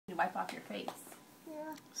wipe off your face.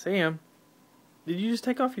 Yeah. Sam, did you just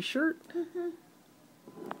take off your shirt? Mm-hmm.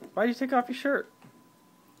 Why did you take off your shirt?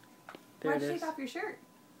 There Why'd it you is. take off your shirt?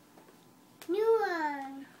 New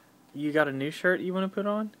one. You got a new shirt you want to put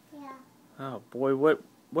on? Yeah. Oh boy,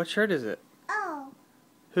 what shirt is it? Oh.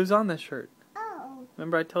 Who's on this shirt? Oh.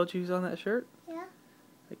 Remember I told you who's on that shirt? Yeah.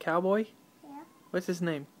 The cowboy? Yeah. What's his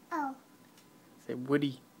name? Oh. Say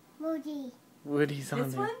Woody. Woody. Woody's on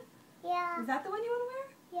This there. one? Yeah. Is that the one you want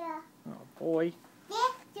to wear? Yeah. Oh boy.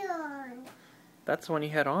 This one. That's the one you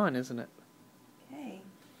had on, isn't it? Okay.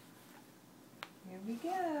 Here we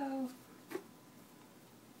go.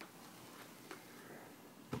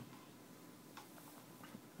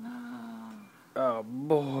 Oh, Oh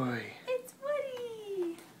boy. it's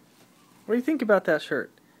Woody. What do you think about that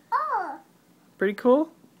shirt? Oh. Pretty cool?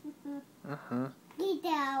 Mm-hmm. Uh-huh. Get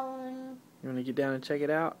down. You want to get down and check it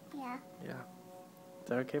out? Yeah. Yeah. Is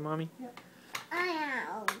that okay, Mommy? I'm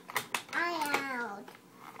out. I'm out.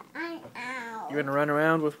 I'm out. You want to run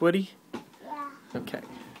around with Woody? Yeah. Okay.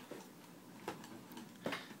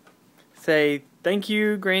 Say, thank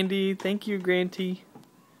you, Grandy. Thank you, Granty.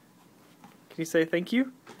 Can you say thank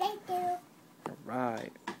you? Thank you. All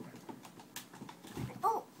right.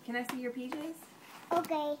 Oh. Can I see your PJs?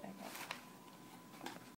 Okay. Okay.